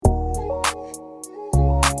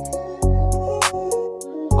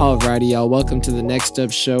Alrighty, y'all. Welcome to the Next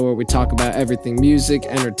Up Show, where we talk about everything music,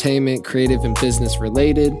 entertainment, creative, and business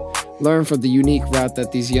related. Learn from the unique route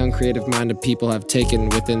that these young creative-minded people have taken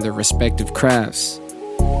within their respective crafts.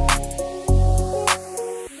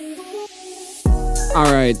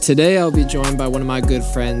 Alright, today I'll be joined by one of my good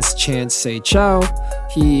friends, Chance Saechao.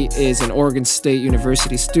 He is an Oregon State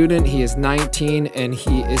University student. He is 19 and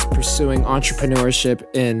he is pursuing entrepreneurship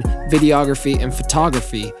in videography and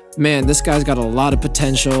photography. Man, this guy's got a lot of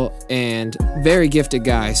potential and very gifted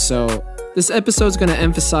guy. So this episode is going to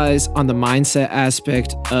emphasize on the mindset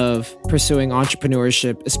aspect of pursuing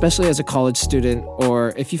entrepreneurship, especially as a college student,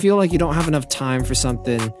 or if you feel like you don't have enough time for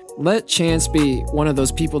something, let Chance be one of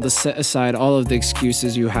those people to set aside all of the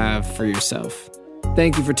excuses you have for yourself.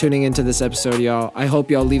 Thank you for tuning into this episode, y'all. I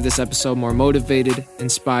hope y'all leave this episode more motivated,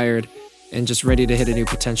 inspired, and just ready to hit a new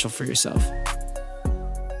potential for yourself.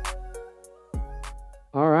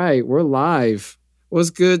 All right, we're live. What's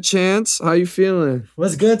good, Chance? How you feeling?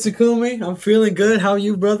 What's good, Takumi? I'm feeling good. How are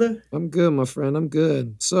you, brother? I'm good, my friend. I'm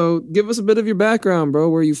good. So give us a bit of your background, bro.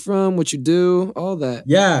 Where you from? What you do? All that.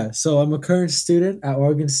 Yeah, so I'm a current student at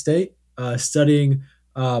Oregon State studying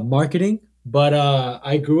marketing. But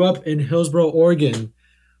I grew up in Hillsboro, Oregon,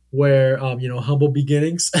 where, humble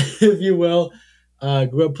beginnings, if you will.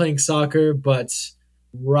 Grew up playing soccer, but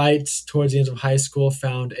right towards the end of high school,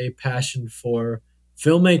 found a passion for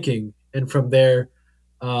filmmaking. And from there,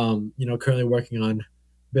 currently working on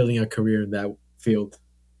building a career in that field.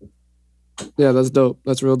 Yeah, that's dope.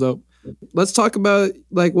 That's real dope. Let's talk about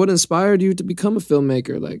what inspired you to become a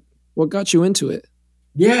filmmaker. What got you into it?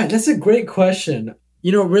 Yeah, that's a great question.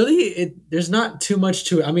 Really, there's not too much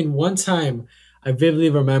to it. I mean, one time I vividly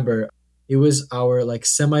remember it was our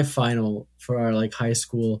semifinal for our high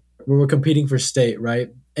school. We were competing for state, right?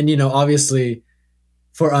 And obviously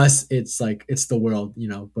for us it's the world,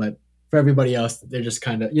 but for everybody else, they're just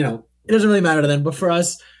kind of, it doesn't really matter to them. But for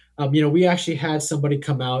us, we actually had somebody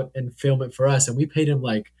come out and film it for us, and we paid him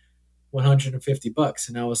 $150.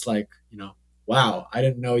 And I was like, wow, I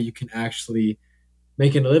didn't know you can actually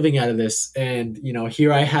make a living out of this. And,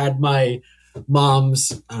 here I had my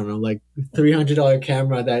mom's, $300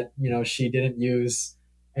 camera that, she didn't use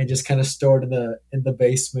and just kind of stored in the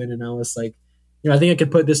basement. And I was like, I think I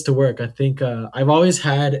could put this to work. I think I've always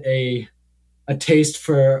had a taste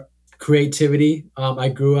for creativity. I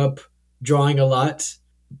grew up drawing a lot.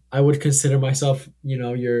 I would consider myself,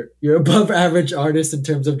 you're above average artist in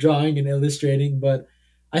terms of drawing and illustrating, but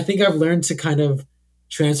I think I've learned to kind of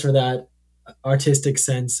transfer that artistic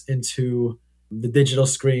sense into the digital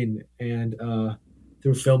screen and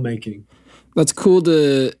through filmmaking. That's cool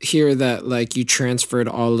to hear that you transferred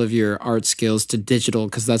all of your art skills to digital,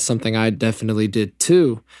 because that's something I definitely did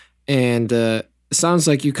too. And it sounds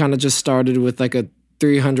like you kind of just started with a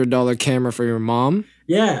 $300 camera for your mom.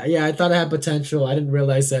 Yeah. I thought I had potential. I didn't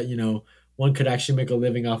realize that, one could actually make a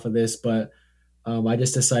living off of this, but I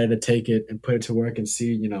just decided to take it and put it to work and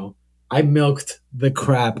see, I milked the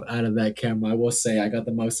crap out of that camera. I will say I got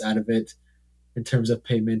the most out of it in terms of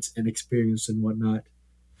payment and experience and whatnot.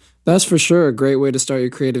 That's for sure a great way to start your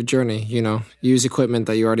creative journey, use equipment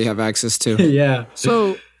that you already have access to. Yeah.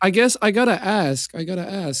 So I guess I gotta ask,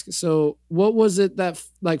 so what was it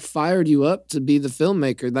that fired you up to be the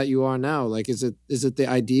filmmaker that you are now? Is it the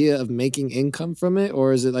idea of making income from it,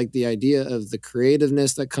 or is it the idea of the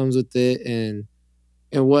creativeness that comes with it and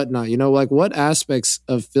whatnot? What aspects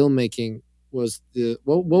of filmmaking was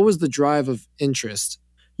what was the drive of interest?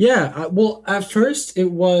 Yeah, well, at first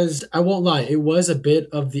it was, I won't lie, it was a bit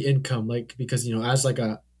of the income, because, as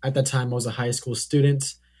at that time I was a high school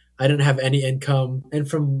student. I didn't have any income. And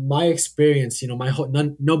from my experience,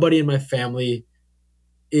 nobody in my family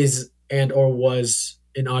is and or was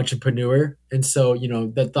an entrepreneur. And so,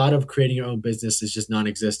 the thought of creating your own business is just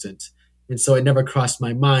non-existent. And so it never crossed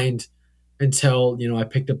my mind until, I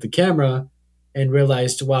picked up the camera and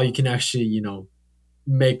realized, wow, you can actually,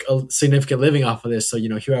 make a significant living off of this. So,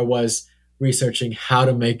 here I was researching how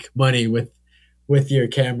to make money with your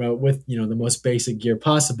camera, with, the most basic gear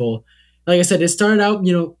possible. Like I said, it started out,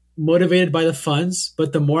 motivated by the funds,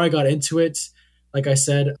 but the more I got into it, like I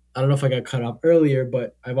said, I don't know if I got cut off earlier,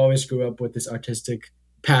 but I've always grew up with this artistic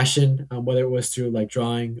passion, whether it was through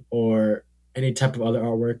drawing or any type of other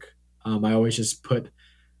artwork. I always just put,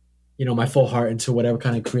 my full heart into whatever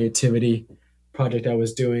kind of creativity project I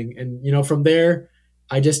was doing. And, from there,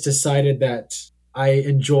 I just decided that I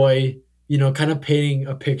enjoy, kind of painting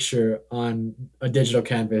a picture on a digital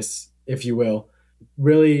canvas, if you will,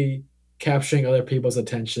 really capturing other people's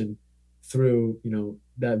attention through,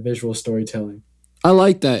 that visual storytelling. I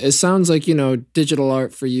like that. It sounds like, digital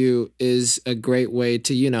art for you is a great way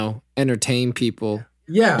to, entertain people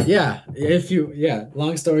Yeah, yeah. If you, yeah.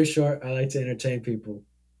 Long story short, I like to entertain people,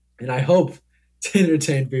 and I hope to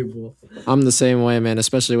entertain people. I'm the same way, man,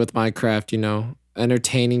 especially with my craft,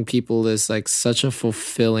 entertaining people is like such a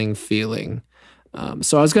fulfilling feeling.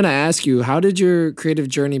 So I was gonna ask you, how did your creative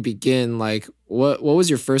journey begin? Like, what was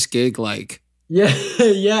your first gig like? Yeah,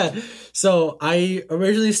 yeah. So I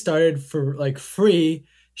originally started for like free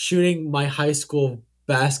shooting my high school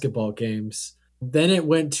basketball games. Then it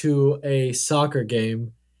went to a soccer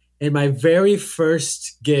game, and my very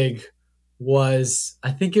first gig was,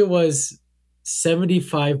 I think it was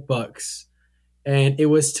 $75, and it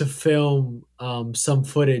was to film some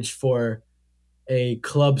footage for a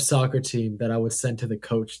club soccer team that I would send to the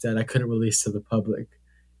coach that I couldn't release to the public.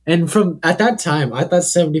 And from at that time, I thought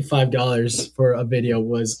 $75 for a video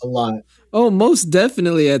was a lot. Oh, most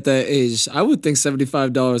definitely at that age. I would think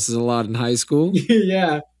 $75 is a lot in high school.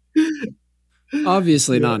 Yeah,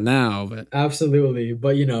 Obviously yeah, not now, but absolutely.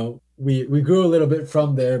 But we grew a little bit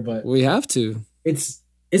from there, but we have to. it's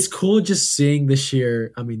cool just seeing the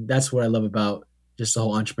sheer. I mean, that's what I love about just the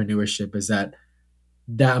whole entrepreneurship is that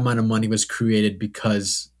that amount of money was created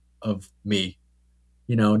because of me.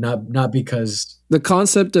 Not because. The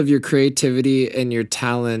concept of your creativity and your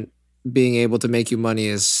talent being able to make you money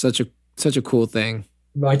is such a cool thing.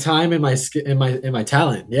 My time and my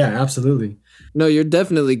talent. Yeah, absolutely. No, you're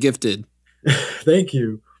definitely gifted. Thank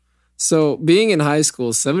you. So being in high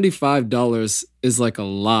school, $75 is like a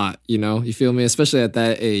lot, you feel me? Especially at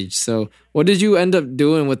that age. So what did you end up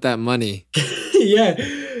doing with that money? Yeah.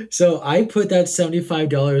 So I put that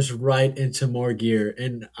 $75 right into more gear,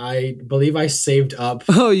 and I believe I saved up.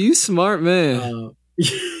 Oh, you smart man. Uh,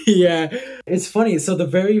 yeah, it's funny. So the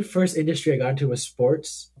very first industry I got into was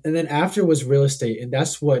sports, and then after was real estate, and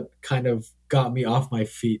that's what kind of got me off my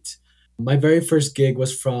feet. My very first gig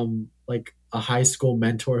was from like a high school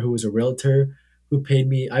mentor who was a realtor who paid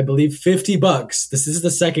me, I believe, $50. This is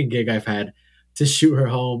the second gig I've had to shoot her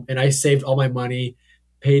home, and I saved all my money,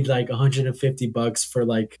 paid like $150 for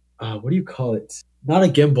like what do you call it? Not a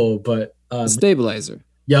gimbal, but A stabilizer.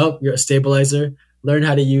 yup, you're a stabilizer. Learn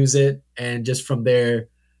how to use it, and just from there,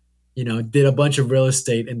 did a bunch of real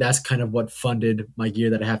estate, and that's kind of what funded my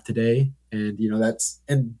gear that I have today. And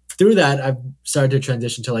and through that, I've started to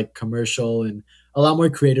transition to like commercial and a lot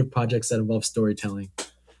more creative projects that involve storytelling.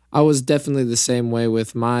 I was definitely the same way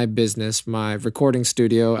with my business, my recording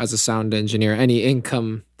studio as a sound engineer. Any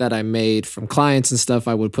income that I made from clients and stuff,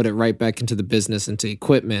 I would put it right back into the business, into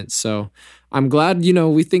equipment. So I'm glad,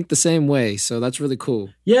 we think the same way. So that's really cool.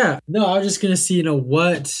 Yeah, no, I was just gonna see,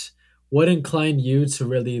 what inclined you to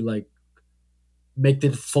really like make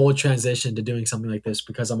the full transition to doing something like this,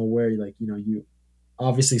 because I'm aware, like, you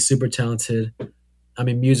obviously super talented. I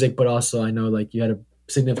mean, music, but also I know like you had a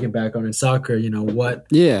significant background in soccer.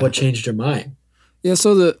 Yeah. What changed your mind? Yeah,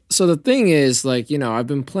 so the thing is, like, I've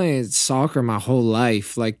been playing soccer my whole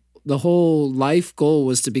life. Like, the whole life goal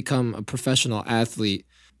was to become a professional athlete.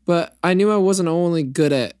 But I knew I wasn't only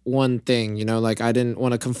good at one thing, like I didn't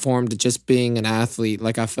want to conform to just being an athlete.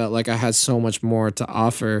 Like I felt like I had so much more to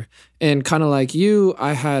offer. And kind of like you,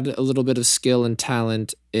 I had a little bit of skill and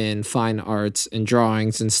talent in fine arts and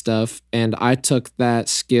drawings and stuff, and I took that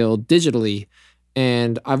skill digitally.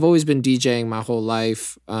 And I've always been DJing my whole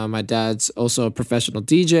life. My dad's also a professional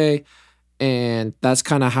DJ, and that's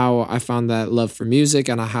kind of how I found that love for music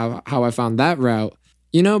and how I found that route.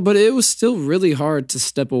 But it was still really hard to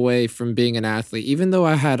step away from being an athlete, even though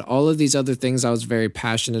I had all of these other things I was very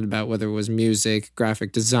passionate about, whether it was music,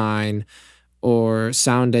 graphic design, or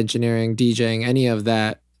sound engineering, DJing, any of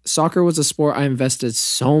that. Soccer was a sport I invested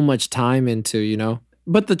so much time into.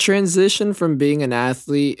 But the transition from being an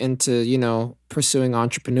athlete into, pursuing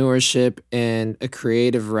entrepreneurship and a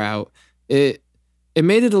creative route, it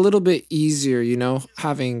made it a little bit easier,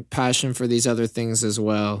 having passion for these other things as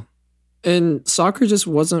well. And soccer just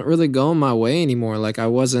wasn't really going my way anymore. Like I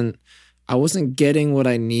wasn't getting what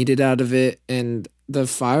I needed out of it, and the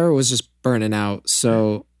fire was just burning out.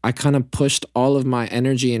 So I kind of pushed all of my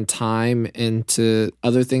energy and time into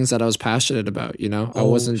other things that I was passionate about. I Oh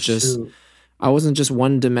wasn't just shoot. I wasn't just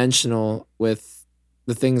one dimensional with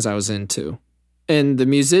the things I was into. And the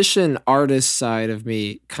musician artist side of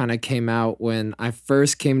me kind of came out when I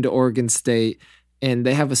first came to Oregon State, and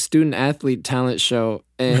they have a student athlete talent show,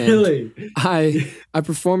 and Really? I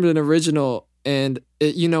performed an original, and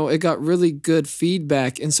it got really good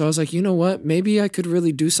feedback, and so I was like, you know what? Maybe I could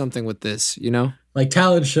really do something with this. Like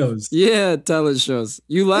talent shows. Yeah, talent shows.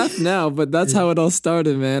 You laugh now, but that's how it all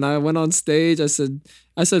started, man. I went on stage. I said,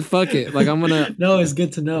 fuck it. Like No, it's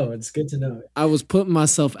good to know. It's good to know. I was putting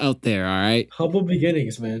myself out there. All right. Humble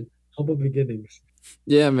beginnings, man. Humble beginnings.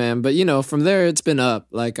 Yeah, man. But from there it's been up.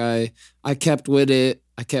 Like I kept with it.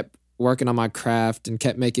 I kept working on my craft and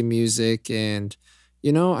kept making music and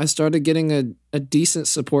I started getting a decent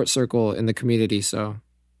support circle in the community. So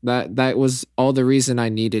that was all the reason I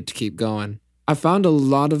needed to keep going. I found a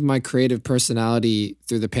lot of my creative personality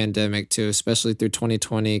through the pandemic too, especially through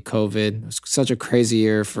 2020 COVID. It was such a crazy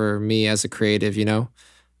year for me as a creative.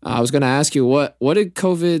 I was going to ask you what did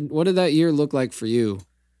that year look like for you?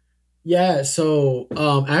 Yeah, so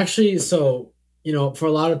actually, for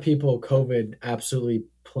a lot of people, COVID absolutely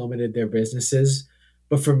plummeted their businesses,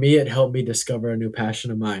 but for me, it helped me discover a new passion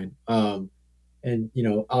of mine. And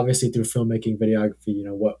obviously through filmmaking, videography,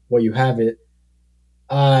 what you have it.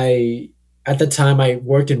 I At the time I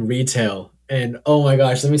worked in retail, and oh my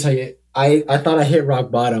gosh, let me tell you, I thought I hit rock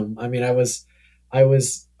bottom. I mean, I was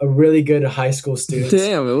a really good high school student.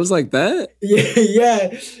 Damn, it was like that? Yeah,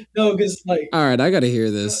 yeah. No, because like, All right, I got to hear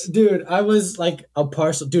this. dude, I was like a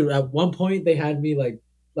parcel. Dude, at one point they had me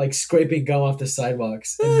like scraping gum off the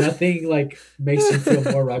sidewalks, and nothing like makes you feel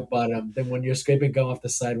more rock bottom than when you're scraping gum off the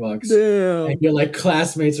sidewalks, and Damn. your like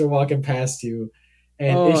classmates are walking past you,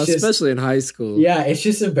 and Oh, it's just especially in high school. yeah, it's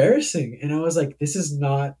just embarrassing. And I was like, this is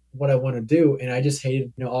not what I want to do. And I just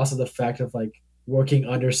hated, also the fact of like working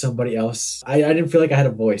under somebody else. I didn't feel like I had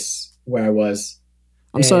a voice where I was.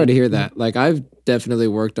 I'm sorry to And hear that. Like I've definitely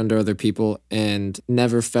worked under other people and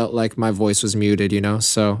never felt like my voice was muted.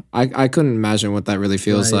 So I couldn't imagine what that really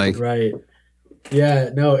feels right, like. right. Yeah,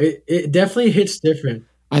 no, it definitely hits different.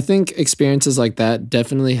 I think experiences like that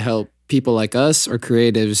definitely help people like us or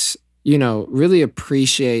creatives, really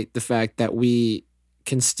appreciate the fact that we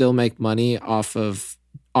can still make money off of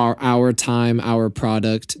our time, our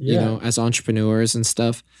product, Yeah, as entrepreneurs and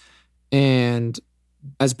stuff. And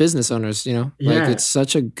as business owners, like yeah, it's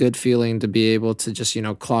such a good feeling to be able to just,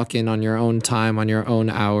 clock in on your own time, on your own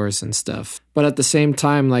hours and stuff. But at the same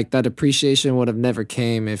time, like that appreciation would have never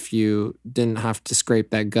came if you didn't have to scrape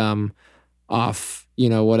that gum off,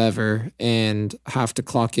 whatever, and have to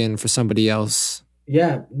clock in for somebody else.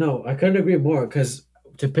 yeah. No, I couldn't agree more. Because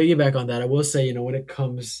to piggyback on that, I will say, when it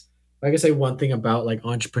comes, like I say, one thing about like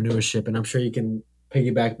entrepreneurship, and I'm sure you can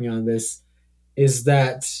piggyback me on this, is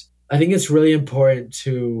that I think it's really important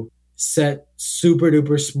to set super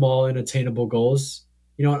duper small and attainable goals.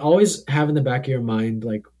 And always have in the back of your mind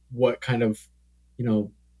like what kind of, you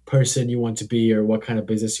know, person you want to be or what kind of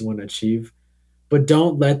business you want to achieve. But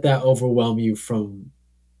don't let that overwhelm you from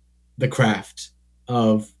the craft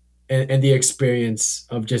of and the experience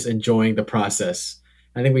of just enjoying the process.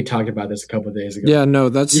 I think we talked about this a couple of days ago. Yeah, no,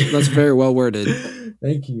 that's Yeah. very well worded.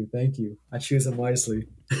 Thank you. Thank you. I choose them wisely.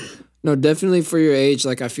 No, definitely for your age,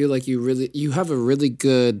 like I feel like you have a really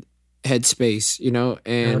good headspace,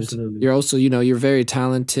 and Absolutely. you're also, you're very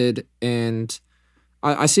talented and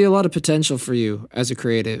I see a lot of potential for you as a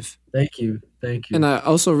creative. Thank you. Thank And you. I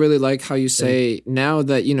also really like how you Thank say now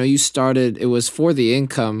that you started it was for the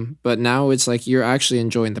income, but now it's like you're actually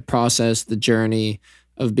enjoying the process, the journey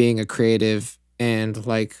of being a creative and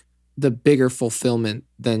like the bigger fulfillment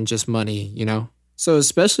than just money. So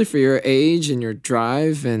especially for your age and your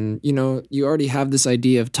drive and you already have this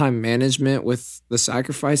idea of time management with the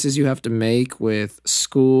sacrifices you have to make with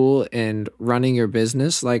school and running your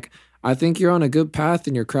business, like I think you're on a good path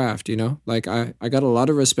in your craft. Like I got a lot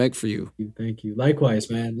of respect for you. you. Thank you. Likewise,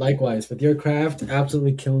 man. Likewise. With your craft,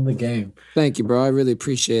 absolutely killing the game. Thank you, bro. I really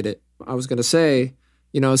appreciate it. I was gonna say,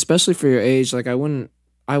 especially for your age, like I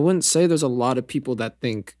wouldn't say there's a lot of people that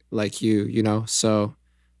think like you. So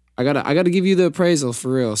I gotta give you the appraisal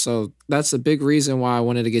for real. So that's a big reason why I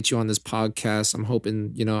wanted to get you on this podcast. I'm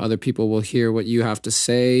hoping, other people will hear what you have to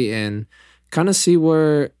say and kind of see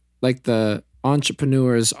where like the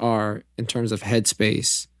entrepreneurs are in terms of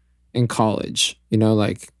headspace in college.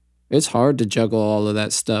 Like it's hard to juggle all of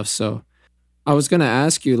that stuff. So I was gonna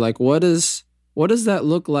ask you, like, what does that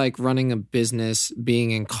look like running a business,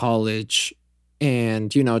 being in college,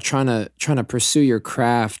 and trying to pursue your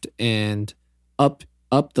craft and up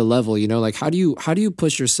up the level. Like how do you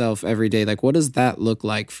push yourself every day? Like what does that look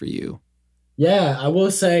like for you? Yeah, I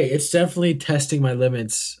will say it's definitely testing my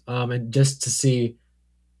limits, and just to see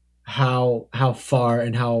how far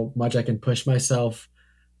and how much I can push myself.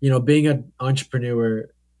 Being an entrepreneur,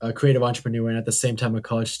 a creative entrepreneur, and at the same time a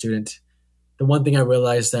college student, the one thing I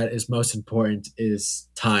realized that is most important is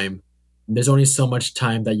time. There's only so much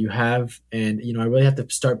time that you have, and I really have to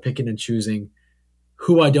start picking and choosing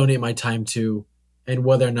who I donate my time to, and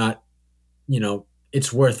whether or not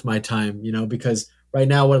it's worth my time. Because right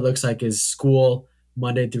now what it looks like is school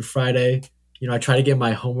Monday through Friday. I try to get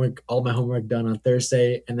all my homework done on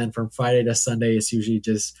Thursday, and then from Friday to Sunday, it's usually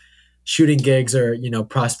just shooting gigs or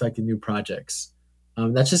prospecting new projects.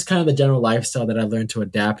 That's just kind of the general lifestyle that I've learned to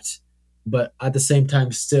adapt. But at the same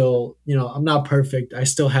time, still, I'm not perfect. I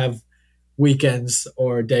still have weekends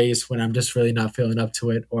or days when I'm just really not feeling up to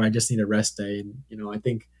it, or I just need a rest day. And I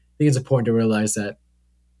think it's important to realize that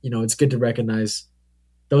it's good to recognize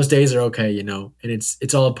those days are okay, and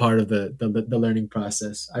it's all a part of the learning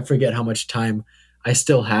process. I forget how much time I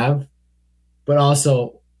still have, but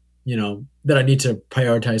also, that I need to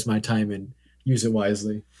prioritize my time and use it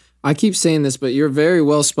wisely. I keep saying this, but you're very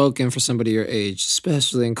well spoken for somebody your age,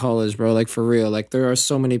 especially in college, bro. Like for real. Like there are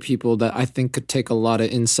so many people that I think could take a lot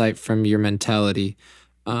of insight from your mentality.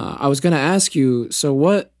 I was gonna ask you, so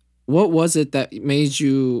what was it that made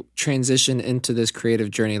you transition into this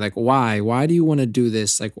creative journey? Like why? Why do you want to do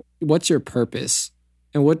this? Like what's your purpose?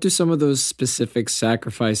 And what do some of those specific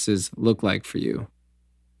sacrifices look like for you?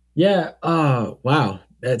 Yeah. Oh, wow.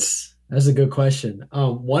 That's a good question.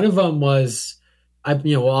 One of them was,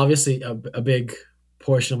 well, obviously a big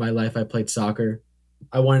portion of my life I played soccer.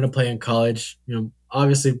 I wanted to play in college.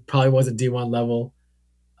 Obviously probably wasn't D1 level.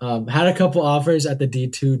 Had a couple offers at the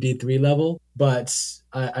D2, D3 level, but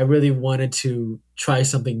I really wanted to try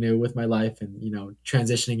something new with my life and,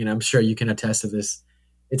 transitioning. And I'm sure you can attest to this.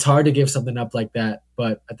 It's hard to give something up like that,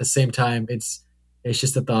 but at the same time, it's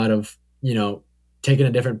just the thought of, taking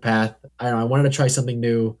a different path. I don't know. I wanted to try something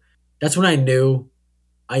new. That's when I knew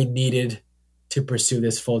I needed to pursue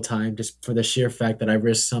this full time, just for the sheer fact that I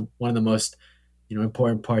risked one of the most,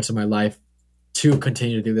 important parts of my life to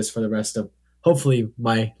continue to do this for the rest of hopefully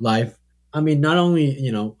my life. I mean, not only,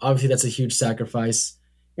 obviously that's a huge sacrifice.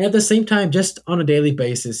 And at the same time, just on a daily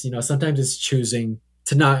basis, sometimes it's choosing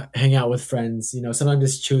to not hang out with friends, sometimes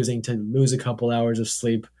it's choosing to lose a couple hours of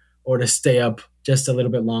sleep or to stay up just a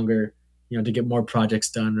little bit longer, to get more projects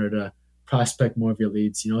done or to prospect more of your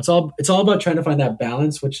leads. It's all about trying to find that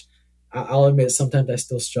balance, which I'll admit sometimes I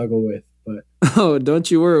still struggle with, but Oh, don't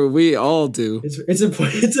you worry. We all do. it's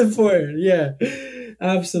important. It's important. Yeah,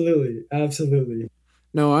 absolutely. Absolutely.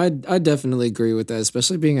 No, I definitely agree with that,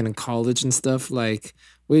 especially being in college and stuff. Like,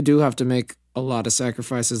 we do have to make a lot of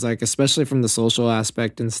sacrifices, like, especially from the social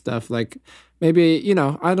aspect and stuff. Like, maybe,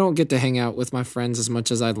 I don't get to hang out with my friends as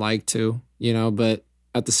much as I'd like to, but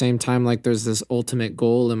at the same time, like, there's this ultimate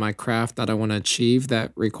goal in my craft that I want to achieve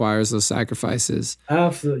that requires those sacrifices.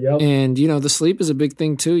 Absolutely. Yep. And, the sleep is a big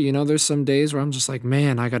thing too. There's some days where I'm just like,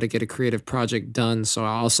 man, I got to get a creative project done. So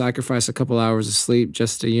I'll sacrifice a couple hours of sleep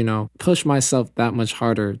just to, push myself that much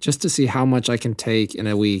harder, just to see how much I can take in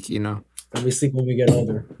a week. And we sleep when we get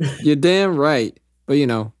older. You're damn right. But,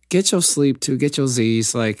 get your sleep too, get your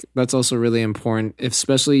Z's. Like, that's also really important,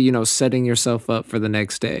 especially, setting yourself up for the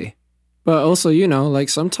next day. But also, like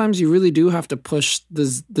sometimes you really do have to push the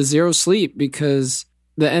zero sleep because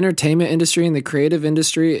the entertainment industry and the creative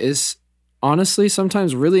industry is honestly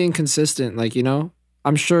sometimes really inconsistent. Like,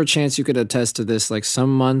 I'm sure Chance you could attest to this. Like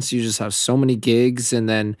some months you just have so many gigs and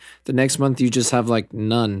then the next month you just have like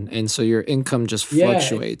none. And so your income just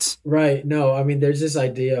fluctuates. Right. No, I mean, there's this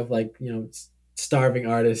idea of like, starving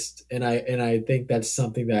artist. And I think that's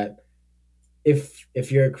something that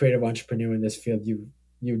if you're a creative entrepreneur in this field,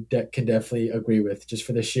 can definitely agree with, just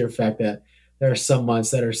for the sheer fact that there are some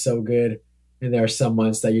months that are so good and there are some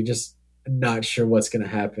months that you're just not sure what's going to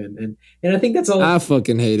happen. And I think that's all. I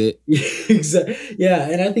fucking hate it. Exactly. Yeah.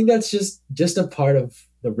 And I think that's just a part of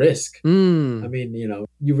the risk. I mean,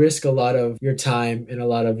 you risk a lot of your time and a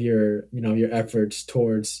lot of your efforts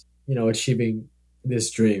towards, achieving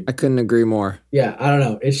this dream. I couldn't agree more. Yeah. I don't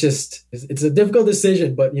know. It's a difficult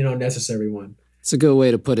decision, but, necessary one. It's a good way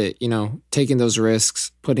to put it, taking those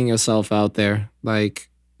risks, putting yourself out there. Like,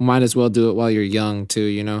 might as well do it while you're young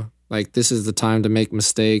too, Like, this is the time to make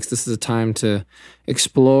mistakes. This is the time to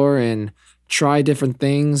explore and try different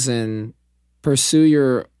things and pursue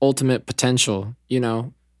your ultimate potential,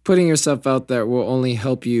 Putting yourself out there will only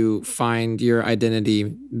help you find your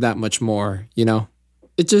identity that much more,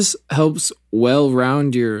 It just helps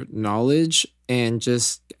well-round your knowledge and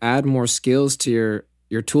just add more skills to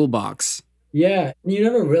your toolbox. Yeah, you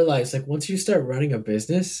never realize, like, once you start running a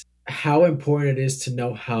business, how important it is to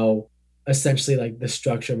know how essentially like the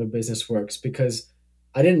structure of a business works. Because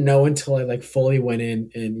I didn't know until I like fully went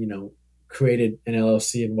in and created an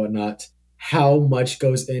LLC and whatnot, how much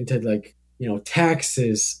goes into like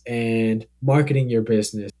taxes and marketing your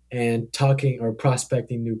business and talking or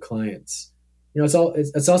prospecting new clients. It's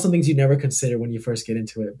all some things you never consider when you first get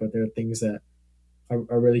into it, but there are things that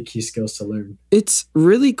are really key skills to learn. It's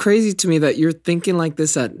really crazy to me that you're thinking like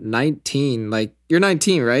this at 19. Like, you're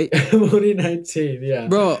 19, right? I'm only 19, yeah.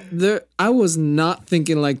 Bro, I was not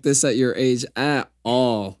thinking like this at your age at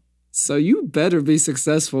all. So you better be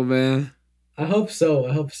successful, man. I hope so.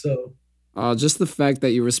 Just the fact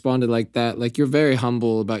that you responded like that, like you're very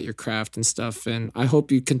humble about your craft and stuff. And I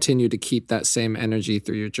hope you continue to keep that same energy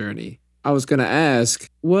through your journey. I was going to ask,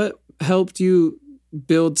 what helped you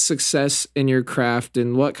build success in your craft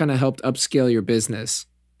and what kind of helped upscale your business?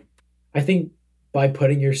 I think by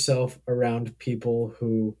putting yourself around people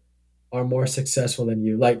who are more successful than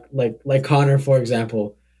you, like Connor, for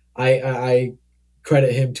example, I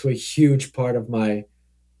credit him to a huge part of my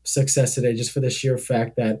success today, just for the sheer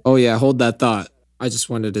fact that Oh, yeah, hold that thought. I just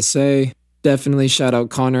wanted to say, definitely shout out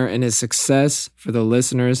Connor and his success. For the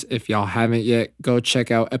listeners, if y'all haven't yet, go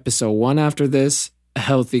check out episode 1 after this,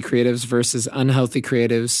 Healthy Creatives versus Unhealthy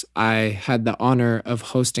Creatives. I had the honor of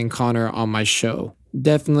hosting Connor on my show.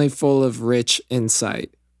 Definitely full of rich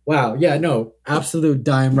insight. wow, yeah, no, absolute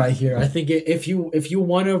dime right here. I think if you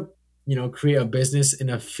want to, create a business in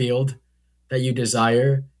a field that you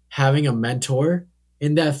desire, having a mentor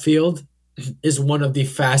in that field is one of the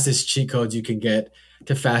fastest cheat codes you can get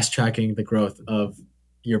to fast tracking the growth of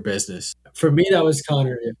your business. For me, that was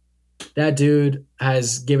Connor. That dude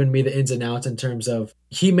has given me the ins and outs in terms of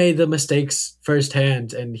he made the mistakes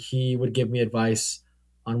firsthand and he would give me advice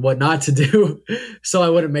on what not to do so I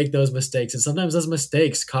wouldn't make those mistakes. And sometimes those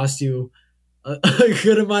mistakes cost you a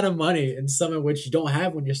good amount of money and some of which you don't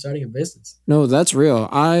have when you're starting a business. No, that's real.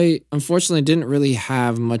 I unfortunately didn't really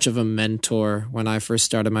have much of a mentor when I first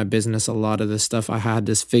started my business. A lot of this stuff I had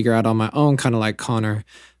to figure out on my own, kind of like Connor.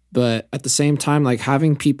 But at the same time, like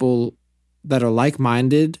having people that are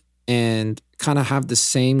like-minded and kind of have the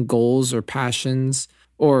same goals or passions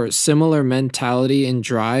or similar mentality and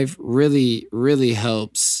drive really, really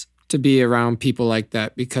helps to be around people like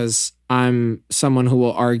that, because I'm someone who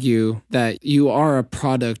will argue that you are a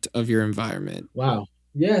product of your environment. Wow.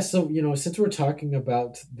 Yeah. So, since we're talking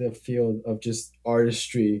about the field of just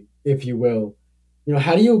artistry, if you will,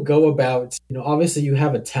 how do you go about, obviously you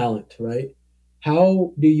have a talent, right?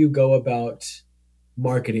 How do you go about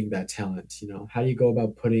marketing that talent? How do you go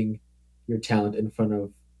about putting your talent in front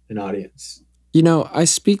of an audience? I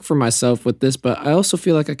speak for myself with this, but I also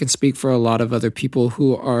feel like I can speak for a lot of other people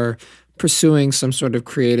who are pursuing some sort of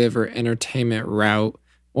creative or entertainment route,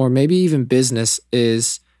 or maybe even business.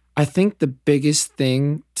 Is I think the biggest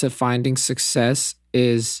thing to finding success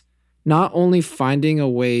is not only finding a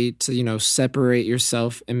way to, separate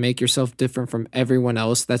yourself and make yourself different from everyone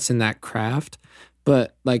else that's in that craft,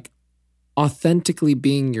 but like authentically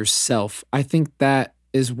being yourself. I think that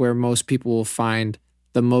is where most people will find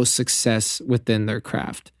the most success within their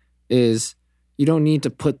craft. Is you don't need to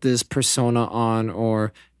put this persona on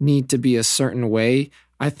or need to be a certain way.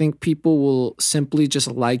 I think people will simply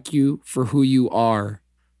just like you for who you are.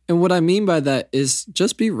 And what I mean by that is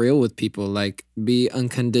just be real with people, like be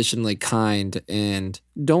unconditionally kind and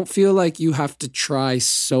don't feel like you have to try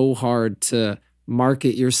so hard to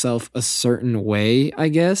market yourself a certain way, I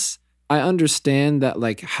guess. I understand that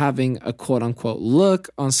like having a quote unquote look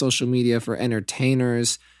on social media for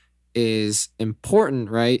entertainers is important,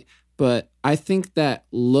 right? But I think that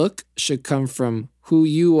look should come from who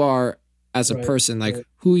you are as a Right. person, like Right.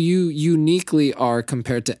 who you uniquely are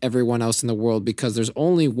compared to everyone else in the world, because there's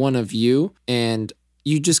only one of you and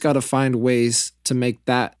you just got to find ways to make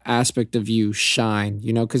that aspect of you shine,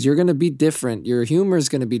 because you're going to be different. Your humor is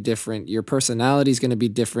going to be different. Your personality is going to be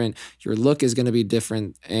different. Your look is going to be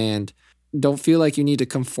different. And don't feel like you need to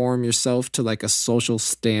conform yourself to like a social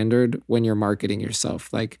standard when you're marketing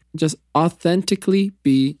yourself. Like just authentically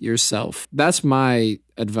be yourself. That's my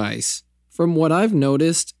advice. From what I've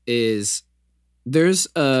noticed is there's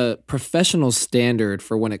a professional standard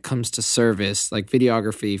for when it comes to service, like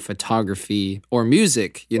videography, photography, or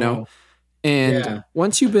music, Wow. And Yeah.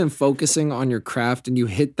 once you've been focusing on your craft and you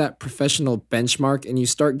hit that professional benchmark and you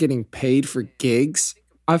start getting paid for gigs,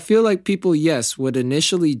 I feel like people, yes, would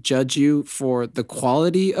initially judge you for the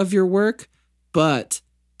quality of your work, but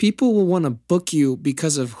people will want to book you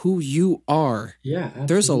because of who you are. Yeah,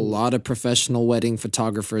 There's a absolutely. lot of professional wedding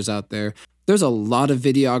photographers out there. There's a lot of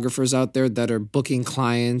videographers out there that are booking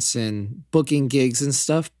clients and booking gigs and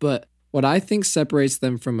stuff. But what I think separates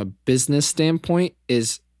them from a business standpoint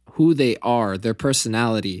is who they are, their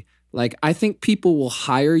personality. Like, I think people will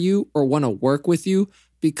hire you or want to work with you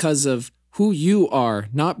because of who you are,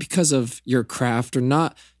 not because of your craft or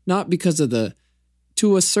not because of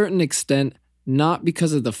to a certain extent, not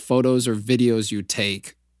because of the photos or videos you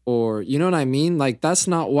take, or you know what I mean? Like, that's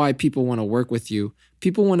not why people want to work with you.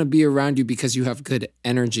 People want to be around you because you have good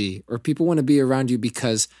energy, or people want to be around you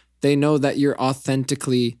because they know that you're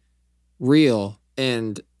authentically real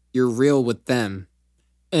and you're real with them.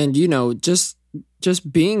 And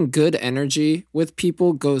just being good energy with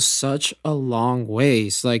people goes such a long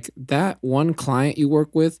ways. Like that one client you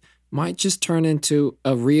work with, might just turn into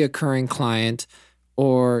a reoccurring client,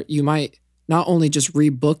 or you might not only just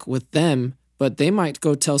rebook with them, but they might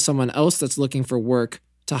go tell someone else that's looking for work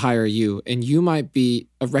to hire you. And you might be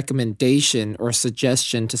a recommendation or a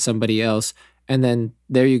suggestion to somebody else. And then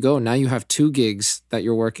there you go. Now you have 2 gigs that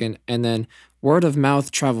you're working. And then word of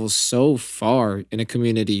mouth travels so far in a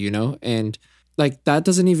community, and like that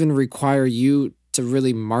doesn't even require you to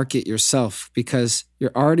really market yourself, because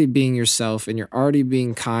you're already being yourself and you're already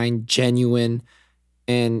being kind, genuine,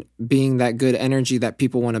 and being that good energy that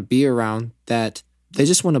people want to be around, that they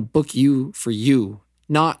just want to book you for you,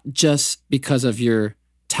 not just because of your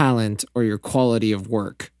talent or your quality of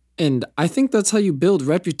work. And I think that's how you build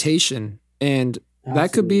reputation. And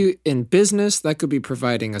that could be in business, that could be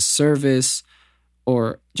providing a service,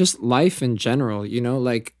 or just life in general,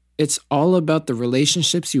 like it's all about the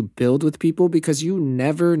relationships you build with people, because you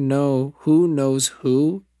never know who knows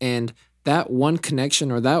who. And that one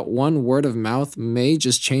connection or that one word of mouth may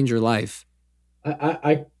just change your life.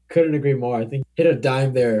 I couldn't agree more. I think hit a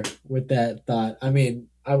dime there with that thought. I mean,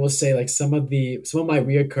 I will say like some of my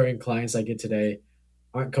reoccurring clients I get today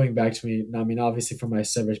aren't coming back to me. I mean, obviously for my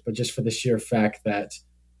service, but just for the sheer fact that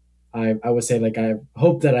I would say like I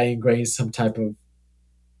hope that I ingrain some type of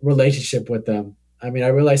relationship with them. I mean, I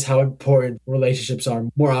realize how important relationships are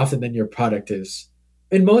more often than your product is.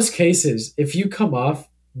 In most cases, if you come off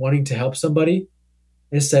wanting to help somebody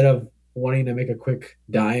instead of wanting to make a quick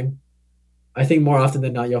dime, I think more often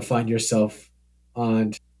than not, you'll find yourself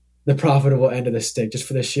on the profitable end of the stick, just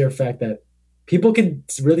for the sheer fact that people can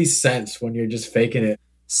really sense when you're just faking it.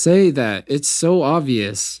 Say that. It's so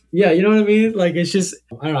obvious. Yeah, you know what I mean? Like, it's just,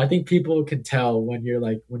 I don't know. I think people can tell when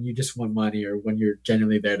when you just want money or when you're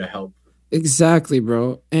genuinely there to help. Exactly,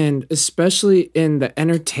 bro. And especially in the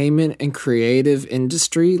entertainment and creative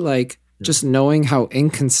industry, like just knowing how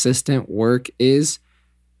inconsistent work is,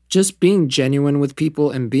 just being genuine with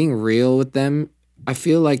people and being real with them, I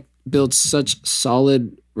feel like builds such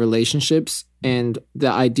solid relationships. And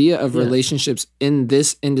the idea of relationships in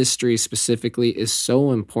this industry specifically is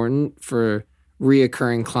so important for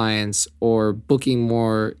reoccurring clients or booking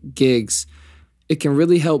more gigs. It can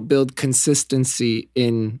really help build consistency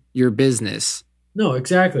in your business. No,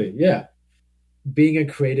 exactly. Yeah. Being a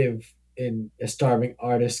creative in a starving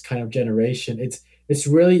artist kind of generation, it's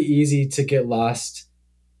really easy to get lost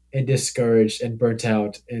and discouraged and burnt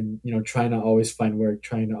out and, trying to always find work,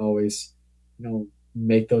 trying to always,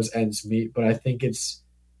 make those ends meet. But I think it's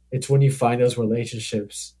when you find those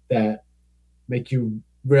relationships that make you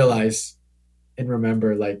realize and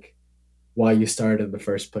remember like why you started in the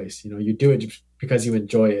first place. You do it because you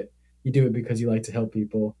enjoy it. You do it because you like to help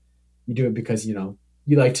people. You do it because, you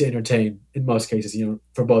like to entertain in most cases,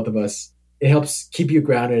 for both of us. It helps keep you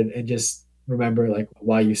grounded and just remember like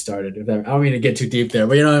why you started. I don't mean to get too deep there,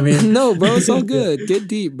 but you know what I mean? No, bro, it's all good. Get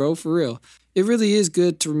deep, bro, for real. It really is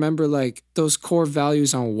good to remember like those core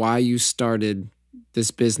values on why you started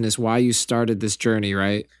this business, why you started this journey,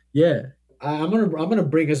 right? Yeah. I'm gonna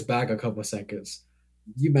bring us back a couple of seconds.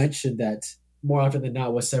 You mentioned that more often than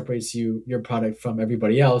not, what separates your product from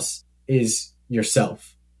everybody else is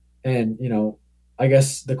yourself. And, I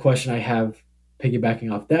guess the question I have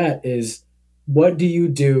piggybacking off that is, what do you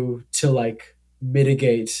do to like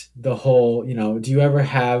mitigate the whole, do you ever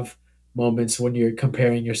have moments when you're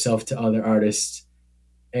comparing yourself to other artists,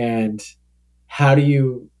 and how do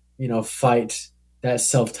you, fight that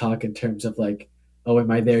self-talk in terms of like, oh,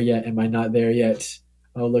 am I there yet? Am I not there yet?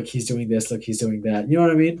 Oh, look, he's doing this. Look, he's doing that. You know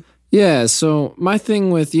what I mean? Yeah, so my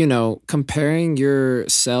thing with, comparing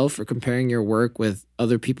yourself or comparing your work with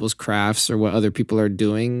other people's crafts or what other people are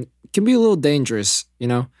doing can be a little dangerous,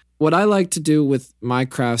 What I like to do with my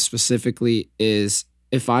craft specifically is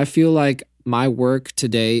if I feel like my work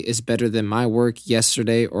today is better than my work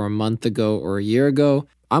yesterday or a month ago or a year ago,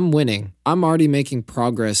 I'm winning. I'm already making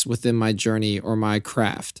progress within my journey or my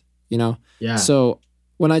craft, Yeah. So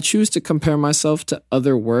when I choose to compare myself to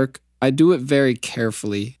other work, I do it very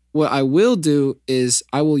carefully. What I will do is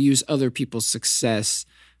I will use other people's success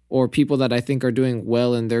or people that I think are doing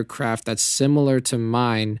well in their craft that's similar to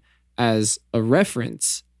mine as a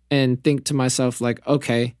reference and think to myself like,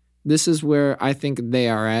 okay, this is where I think they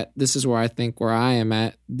are at. This is where I think where I am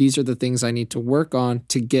at. These are the things I need to work on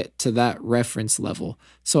to get to that reference level.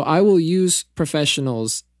 So I will use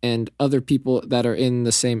professionals and other people that are in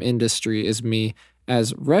the same industry as me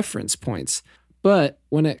as reference points. But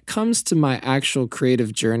when it comes to my actual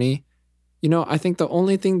creative journey, I think the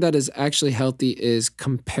only thing that is actually healthy is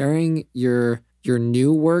comparing your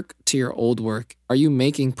new work to your old work. Are you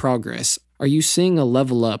making progress? Are you seeing a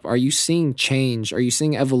level up? Are you seeing change? Are you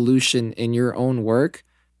seeing evolution in your own work?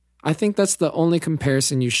 I think that's the only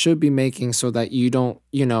comparison you should be making so that you don't,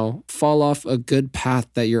 fall off a good path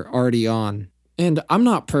that you're already on. And I'm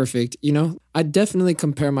not perfect, I definitely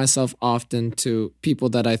compare myself often to people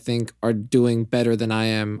that I think are doing better than I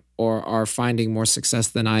am or are finding more success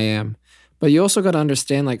than I am. But you also got to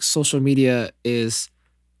understand, like, social media is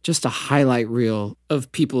just a highlight reel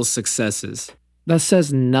of people's successes. That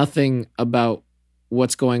says nothing about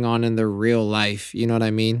what's going on in their real life. You know what I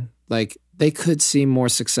mean? Like, they could seem more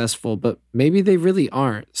successful, but maybe they really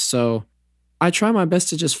aren't. So I try my best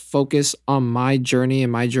to just focus on my journey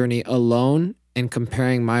and my journey alone and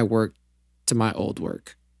comparing my work to my old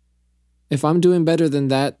work. If I'm doing better than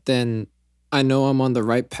that, then I know I'm on the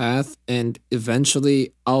right path, and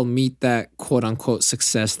eventually I'll meet that quote unquote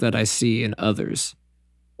success that I see in others.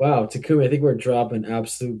 Wow, Takumi, I think we're dropping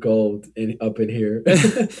absolute gold up in here.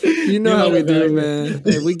 You know how we do, man.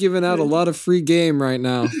 Hey, we giving out a lot of free game right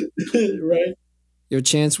now. Right. Yo,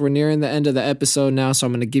 Chance, we're nearing the end of the episode now, so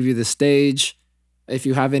I'm going to give you the stage. If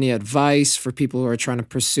you have any advice for people who are trying to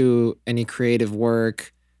pursue any creative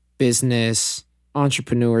work, business,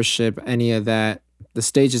 entrepreneurship, any of that, the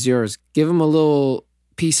stage is yours. Give them a little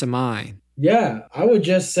peace of mind. Yeah, I would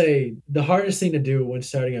just say the hardest thing to do when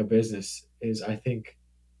starting a business is, I think,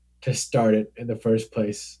 to start it in the first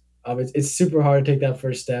place. It's super hard to take that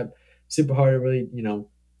first step, super hard to really,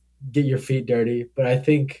 get your feet dirty. But I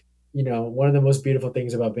think, one of the most beautiful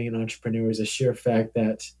things about being an entrepreneur is the sheer fact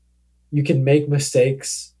that you can make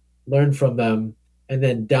mistakes, learn from them, and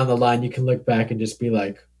then down the line, you can look back and just be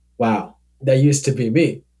like, wow, that used to be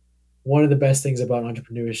me. One of the best things about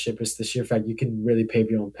entrepreneurship is the sheer fact you can really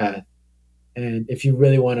pave your own path. And if you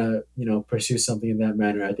really want to, pursue something in that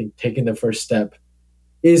manner, I think taking the first step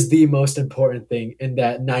is the most important thing, and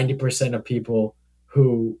that 90% of people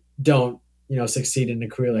who don't, succeed in a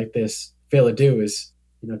career like this fail to do is,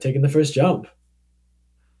 taking the first jump.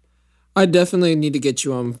 I definitely need to get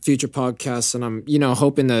you on future podcasts, and I'm,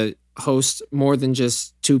 hoping to host more than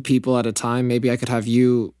just 2 people at a time. Maybe I could have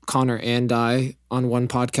you, Connor, and I on one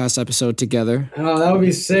podcast episode together. Oh, that would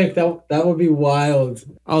be sick. That would be wild.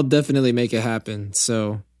 I'll definitely make it happen.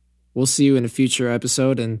 So we'll see you in a future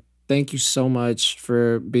episode, and thank you so much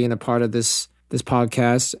for being a part of this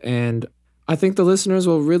podcast. And I think the listeners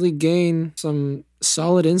will really gain some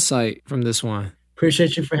solid insight from this one.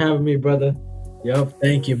 Appreciate you for having me, brother. Yup.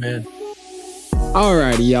 Thank you, man.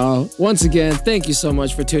 Alrighty, y'all. Once again, thank you so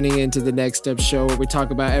much for tuning in to the Next Step Show, where we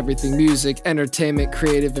talk about everything music, entertainment,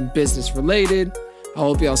 creative, and business related. I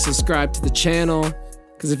hope y'all subscribe to the channel,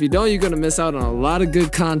 because if you don't, you're going to miss out on a lot of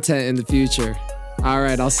good content in the future. All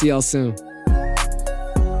right, I'll see y'all soon.